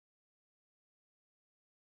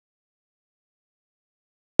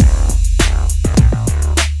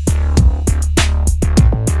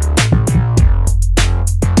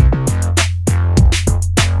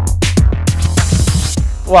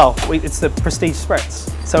well, it's the Prestige Spritz.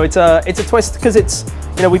 So it's a twist because it's,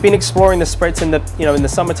 you know, we've been exploring the Spritz in the, you know, in the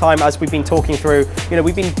summertime as we've been talking through, you know,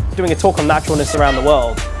 we've been doing a talk on naturalness around the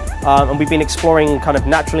world. And we've been exploring kind of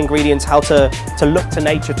natural ingredients, how to look to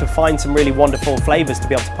nature to find some really wonderful flavors to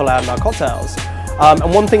be able to pull out in our cocktails.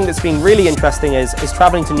 And one thing that's been really interesting is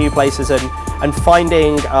traveling to new places and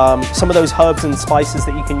finding some of those herbs and spices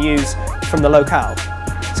that you can use from the locale.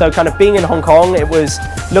 So kind of being in Hong Kong, it was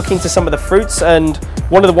looking to some of the fruits, and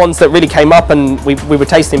one of the ones that really came up and we were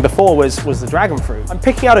tasting before was the dragon fruit. I'm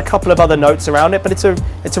picking out a couple of other notes around it, but it's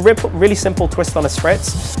a really simple twist on a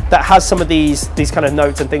Spritz that has some of these kind of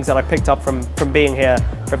notes and things that I picked up from being here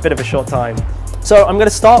for a bit of a short time. So I'm going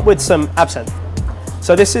to start with some absinthe.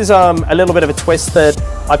 So this is a little bit of a twist that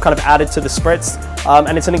I've kind of added to the Spritz,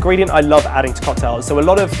 and it's an ingredient I love adding to cocktails. So a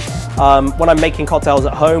lot of, when I'm making cocktails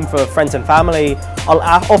at home for friends and family, I'll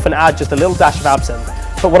often add just a little dash of absinthe.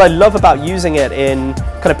 But what I love about using it in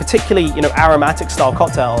kind of particularly, you know, aromatic style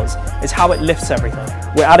cocktails is how it lifts everything.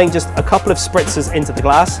 We're adding just a couple of spritzes into the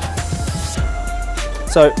glass.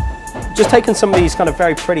 So just taking some of these kind of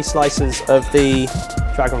very pretty slices of the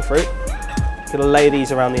dragon fruit. Gonna lay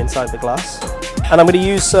these around the inside of the glass. And I'm going to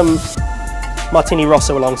use some Martini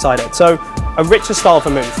Rosso alongside it. So a richer style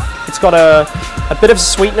vermouth. It's got a bit of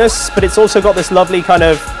sweetness, but it's also got this lovely kind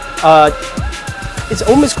of, it's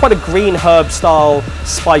almost quite a green herb style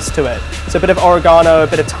spice to it. So a bit of oregano, a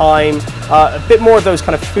bit of thyme, a bit more of those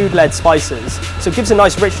kind of food-led spices. So it gives a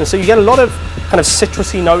nice richness. So you get a lot of kind of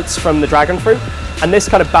citrusy notes from the dragon fruit, and this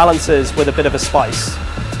kind of balances with a bit of a spice.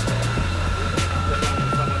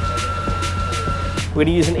 We're going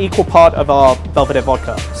to use an equal part of our Belvedere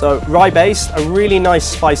vodka. So rye-based, a really nice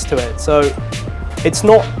spice to it. So it's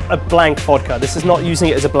not a blank vodka. This is not using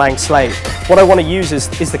it as a blank slate. What I want to use is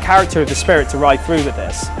the character of the spirit to ride through with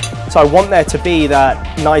this. So I want there to be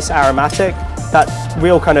that nice aromatic, that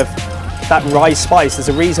real kind of, that rye spice. There's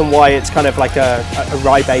a reason why it's kind of like a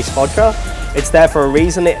rye-based vodka. It's there for a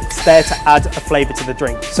reason. It's there to add a flavor to the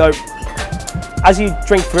drink. So as you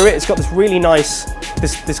drink through it, it's got this really nice,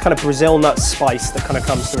 this kind of Brazil nut spice that kind of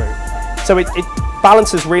comes through. So it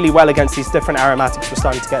balances really well against these different aromatics we're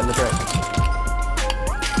starting to get in the drink.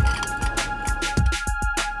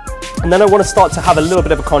 And then I want to start to have a little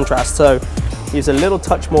bit of a contrast. So use a little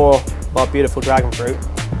touch more of our beautiful dragon fruit.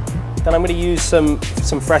 Then I'm going to use some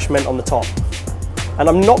fresh mint on the top. And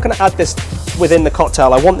I'm not going to add this within the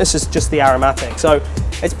cocktail. I want this as just the aromatic. So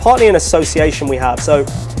it's partly an association we have. So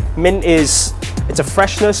mint it's a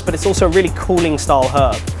freshness, but it's also a really cooling style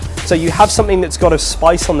herb. So you have something that's got a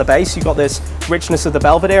spice on the base. You've got this richness of the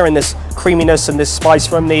Belvedere and this creaminess and this spice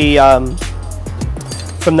from the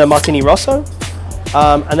Martini Rosso.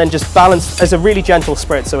 And then just balanced as a really gentle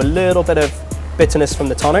Spritz, so a little bit of bitterness from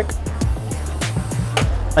the tonic.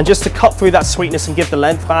 And just to cut through that sweetness and give the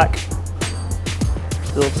length back,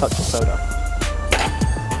 a little touch of soda.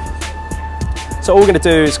 So all we're going to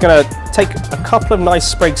do is going to take a couple of nice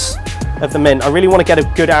sprigs of the mint. I really want to get a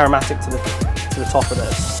good aromatic to the top of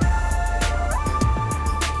this.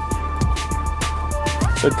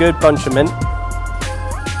 So a good bunch of mint.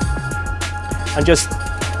 And just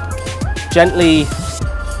gently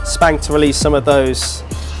spank to release some of those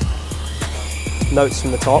notes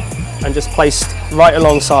from the top and just placed right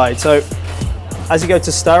alongside. So as you go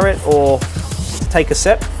to stir it or to take a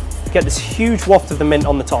sip, get this huge waft of the mint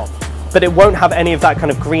on the top, but it won't have any of that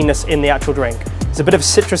kind of greenness in the actual drink. There's a bit of a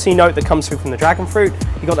citrusy note that comes through from the dragon fruit.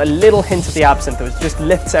 You've got a little hint of the absinthe that just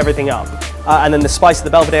lifts everything up. And then the spice of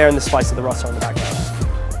the Belvedere and the spice of the Rosso in the background.